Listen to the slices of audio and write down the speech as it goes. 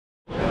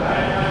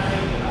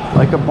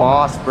Like a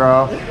boss,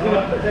 bro.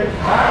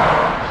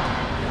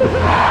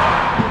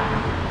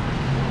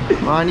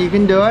 Come on, you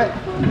can do it.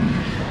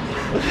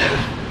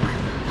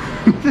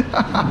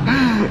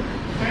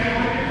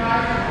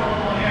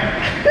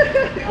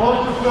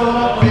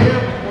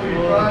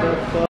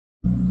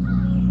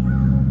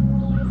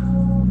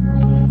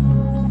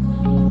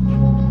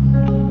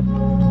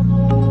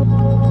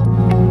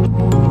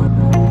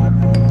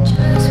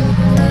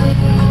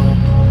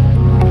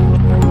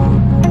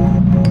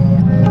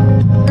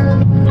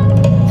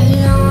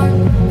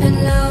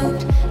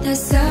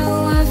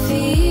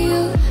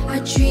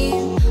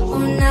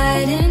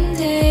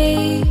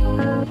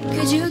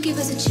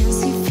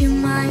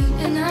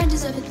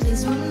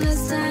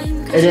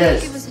 It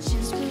is.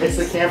 It's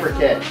the Camber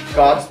kit.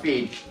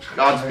 Godspeed.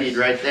 Godspeed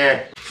right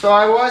there. So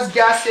I was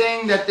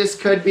guessing that this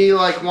could be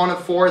like one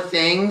of 4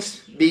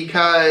 things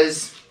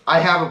because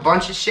I have a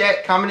bunch of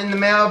shit coming in the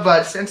mail,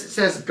 but since it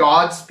says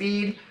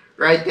Godspeed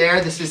right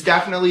there, this is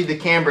definitely the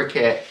Camber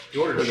kit.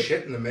 You ordered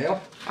shit in the mail?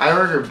 I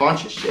ordered a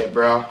bunch of shit,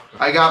 bro.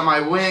 I got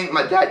my wing,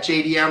 that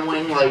JDM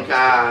wing like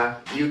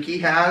Yuki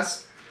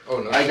has.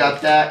 Oh, no. I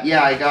got that.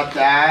 Yeah, I got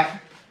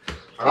that.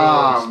 I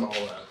don't want to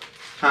install that.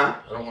 Huh?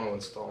 I don't want to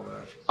install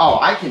that. Oh,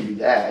 I can do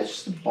that. It's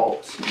just the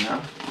bolts, you know?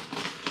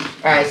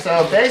 Alright,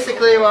 so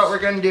basically what we're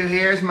going to do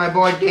here is my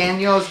boy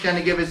Daniel is going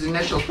to give his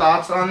initial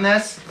thoughts on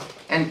this.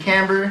 And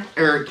Cameron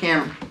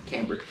can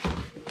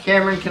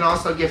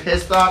also give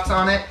his thoughts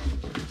on it,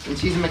 since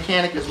he's a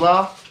mechanic as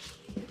well.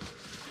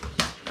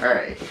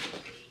 Alright.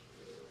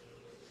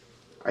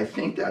 I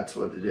think that's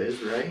what it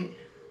is, right?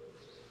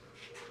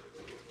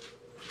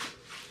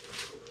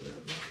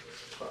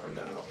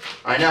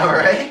 I know,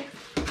 right?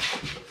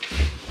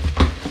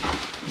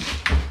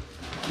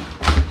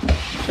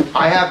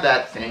 I have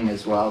that thing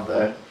as well,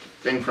 the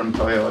thing from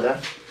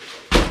Toyota.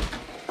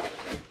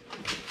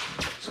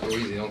 Just go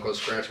easy, don't go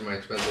scratching my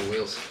expensive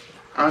wheels.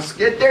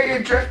 Get there your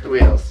drift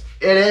wheels.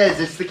 It is,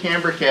 it's the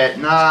Camber kit.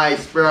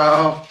 Nice,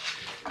 bro.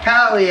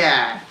 Hell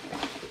yeah.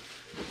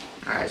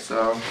 Alright,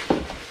 so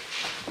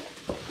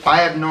I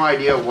have no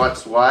idea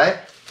what's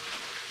what.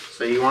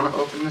 So you want to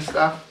open this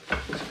stuff?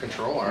 It's a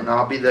control arm. And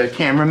I'll be the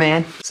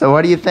cameraman. So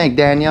what do you think,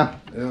 Daniel?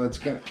 Yeah, it's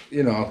got,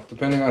 you know,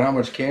 depending on how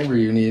much camber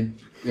you need,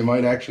 it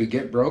might actually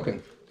get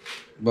broken.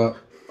 But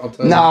I'll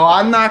tell you. No,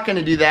 I'm not going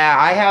to do that.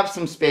 I have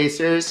some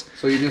spacers.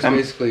 So you just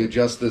basically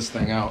adjust this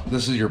thing out.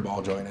 This is your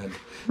ball joint end.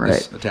 Right.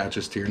 This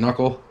attaches to your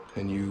knuckle,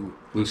 and you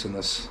loosen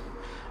this,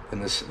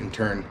 and this in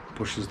turn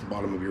pushes the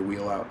bottom of your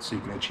wheel out so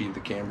you can achieve the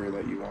camber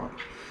that you want.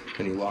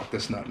 Then you lock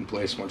this nut in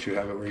place once you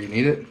have it where you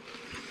need it,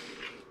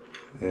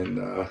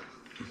 and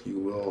you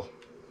will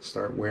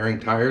start wearing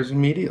tires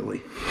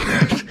immediately.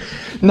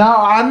 No,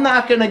 I'm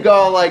not gonna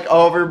go like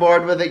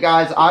overboard with it,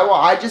 guys. I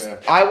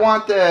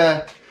want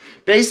the,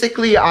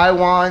 basically I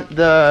want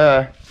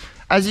the,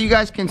 as you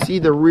guys can see,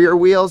 the rear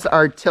wheels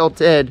are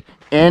tilted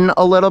in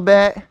a little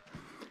bit,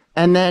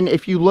 and then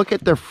if you look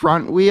at the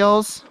front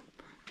wheels,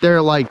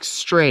 they're like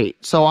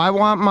straight. So I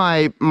want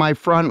my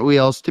front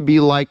wheels to be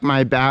like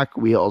my back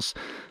wheels,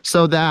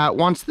 so that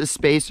once the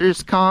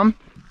spacers come,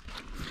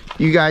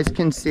 you guys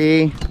can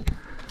see,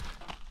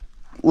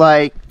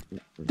 like,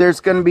 there's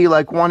gonna be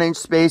like 1-inch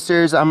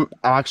spacers.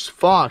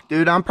 Fuck,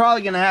 dude, I'm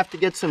probably gonna have to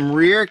get some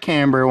rear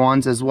camber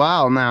ones as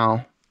well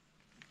now.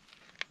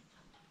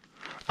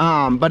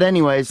 But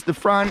anyways, the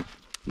front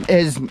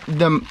is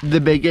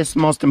the biggest,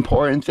 most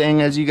important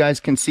thing. As you guys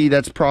can see,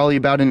 that's probably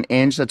about 1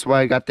 inch. That's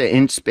why I got the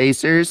inch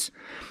spacers.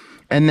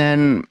 And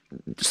then,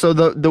 so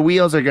the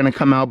wheels are gonna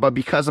come out, but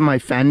because of my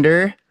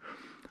fender,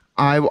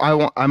 I'm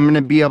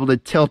gonna be able to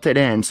tilt it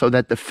in so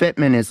that the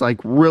fitment is like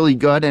really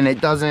good, and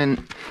it doesn't,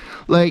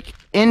 like,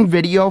 in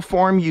video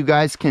form you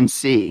guys can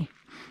see,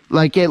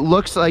 like, it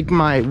looks like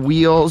my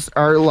wheels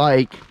are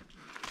like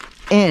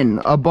in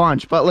a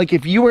bunch, but like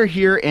if you were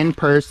here in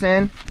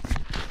person,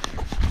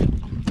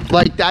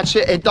 like that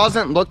shit, it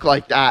doesn't look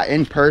like that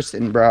in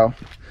person, bro.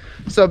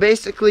 So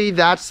basically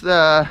that's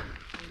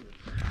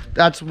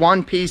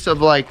one piece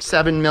of like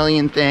 7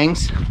 million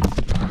things.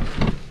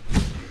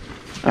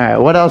 All right,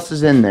 what else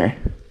is in there?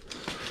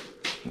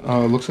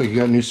 It looks like you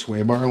got new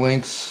sway bar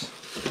links.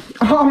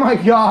 Oh my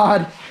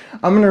god,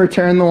 I'm gonna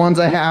return the ones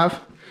I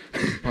have.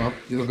 Well,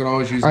 you can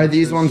always use. Are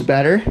these ones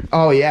better?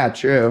 Oh yeah,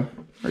 true.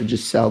 Or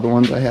just sell the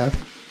ones I have.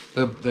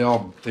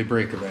 They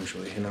break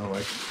eventually, you know,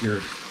 like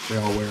they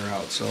all wear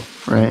out. So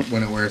right,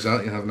 when it wears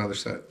out, you have another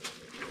set.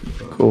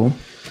 So, cool.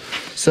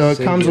 So it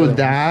comes with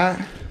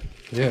that.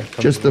 Yeah.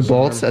 Just the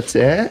bolts. That's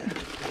it.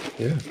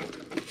 Yeah.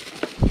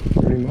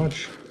 Pretty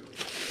much.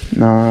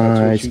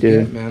 Nice,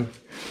 dude. Get, man.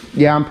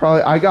 Yeah,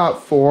 I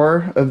got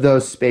 4 of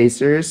those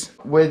spacers.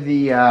 With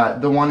the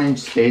 1-inch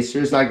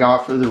spacers I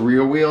got for the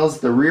rear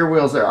wheels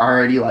are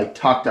already like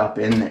tucked up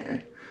in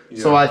there.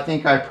 Yeah. So I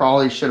think I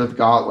probably should have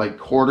got like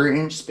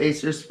 1/4-inch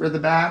spacers for the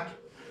back,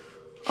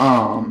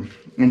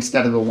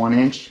 instead of the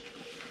 1-inch.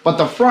 But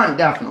the front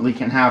definitely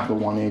can have the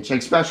 1-inch,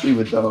 especially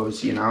with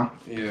those, you know?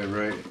 Yeah,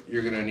 right.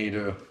 You're gonna need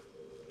a...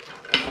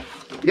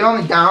 The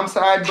only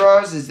downside,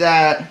 bros, is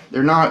that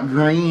they're not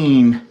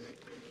green.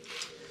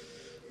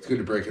 It's good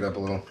to break it up a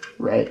little.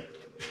 Right.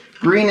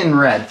 Green and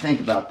red. Think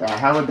about that.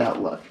 How would that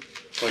look?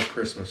 It's like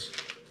Christmas.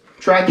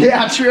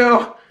 Yeah,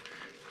 true.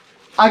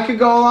 I could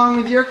go along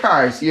with your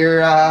cars.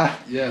 Your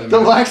the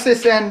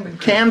Lexus and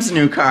Cam's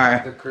new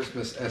car. The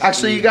Christmas SE.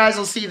 Actually, you guys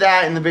will see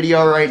that in the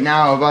video right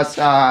now of us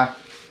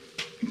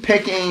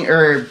picking,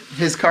 or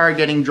his car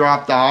getting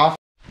dropped off.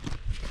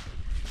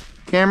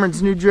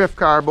 Cameron's new drift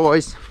car,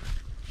 boys.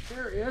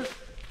 There he is.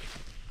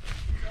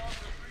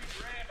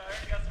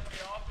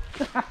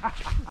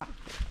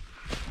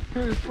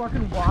 Dude, it's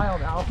fucking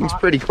wild how It's hot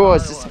pretty this cool. car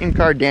It's the was. same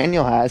car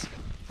Daniel has.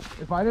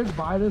 If I didn't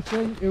buy this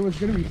thing, it was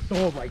gonna be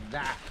sold like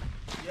that.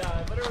 Yeah,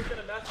 I literally was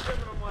gonna message him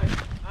and I'm like,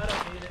 I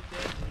don't need it,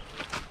 dude.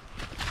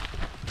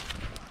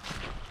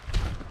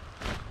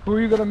 Who are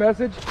you gonna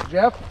message?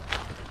 Jeff?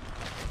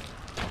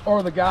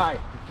 Or the guy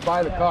to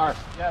buy the car?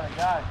 Yeah, the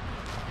guy.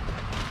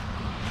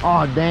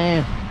 Oh,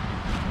 damn.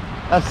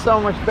 That's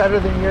so much better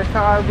than your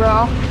car,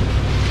 bro.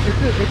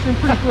 It's in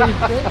pretty clean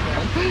state,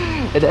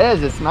 man. It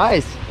is. It's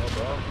nice.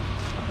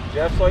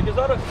 Jeff's like, is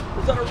that a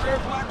rare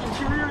black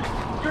interior?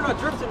 You're not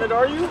drifting it,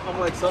 are you? I'm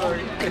like,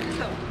 sorry.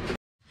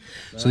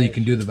 So you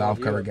can do the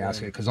valve cover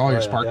gasket because all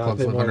your spark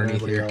plugs live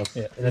underneath here.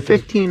 Yeah,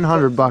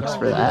 $1,500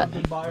 for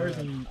that. buyers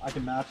and I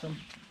can match them.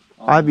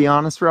 I'd be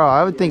honest, bro.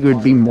 I would think it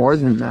would be more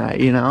than that.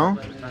 You know,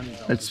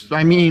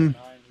 I mean,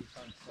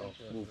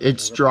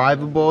 it's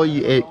drivable.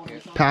 It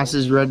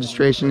passes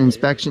registration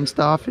inspection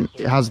stuff, and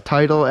it has a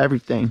title,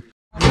 everything.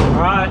 All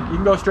right, you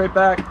can go straight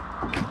back.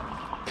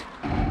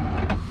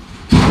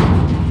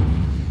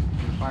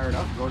 Fire it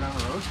up, go down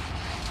the road.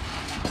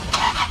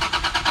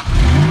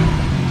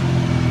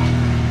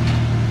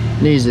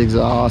 Needs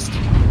exhaust.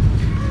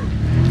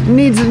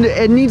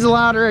 It needs a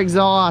louder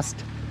exhaust.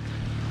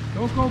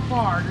 Don't go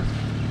far, just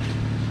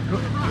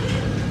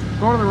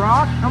go to the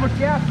rock. How much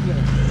gas is in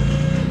it?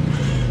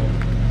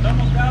 It's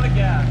almost out of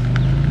gas.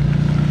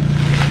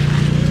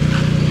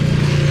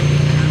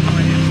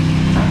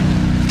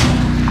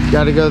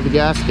 Got to go to the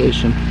gas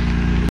station.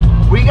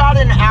 We got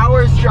an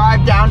hour's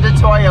drive down to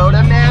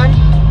Toyota, man.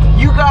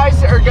 You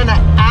guys are gonna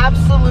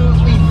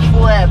absolutely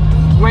flip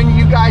when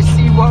you guys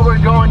see what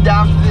we're going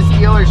down to this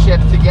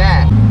dealership to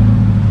get.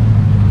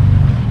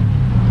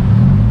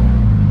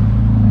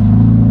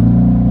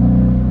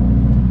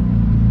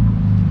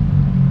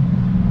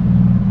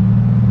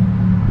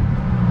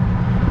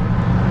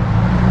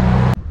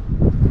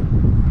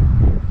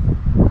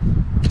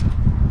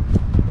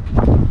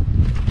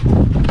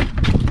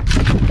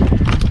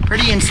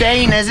 Pretty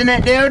insane, isn't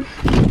it, dude?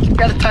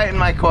 Gotta tighten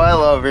my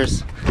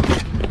coilovers.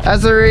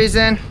 That's the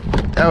reason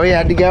that we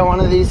had to get one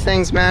of these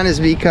things, man, is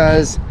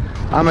because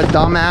I'm a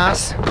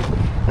dumbass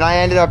and I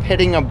ended up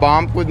hitting a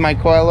bump with my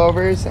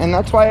coilovers, and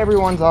that's why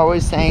everyone's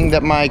always saying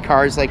that my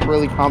car is like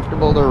really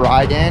comfortable to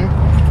ride in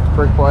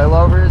for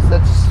coilovers.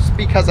 That's just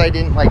because I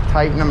didn't like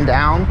tighten them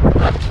down.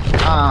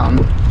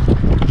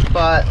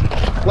 But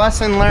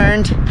lesson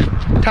learned,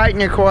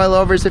 tighten your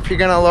coilovers if you're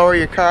gonna lower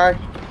your car,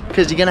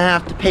 because you're gonna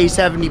have to pay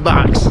 70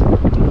 bucks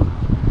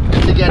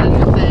to get a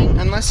new thing,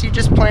 unless you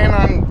just plan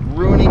on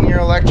ruining your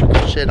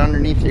electrical shit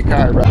underneath your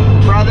car, bro.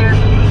 Brother,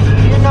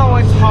 you know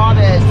it's hot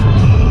as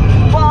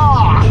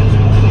fuck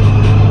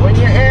when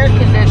your air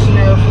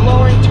conditioner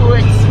blowing to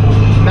its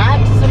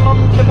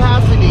maximum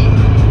capacity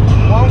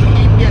won't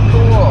keep you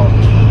cool.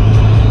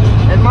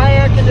 And my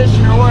air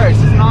conditioner works,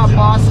 it's not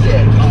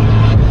busted.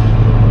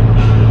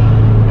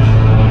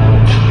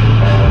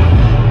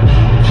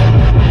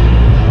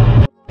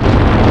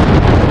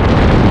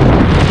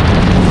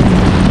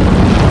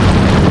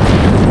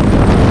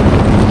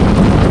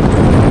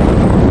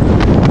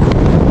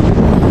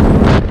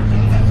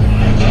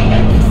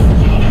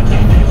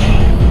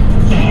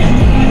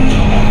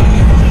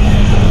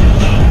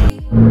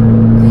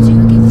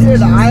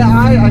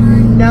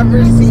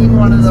 Never seen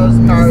one of those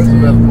cars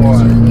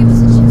before,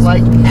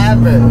 like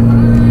ever.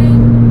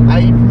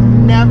 I've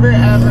never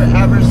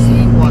ever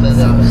seen one of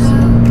those.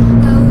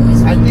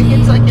 I think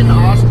it's like an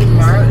Austin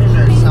Martin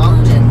or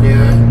something, dude.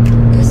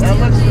 That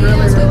looks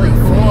really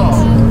cool.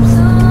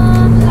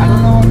 I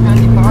don't know what kind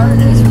of car it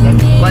is.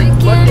 Like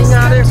looking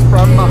at it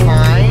from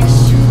behind,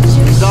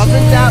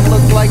 doesn't that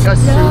look like a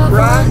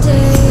Supra?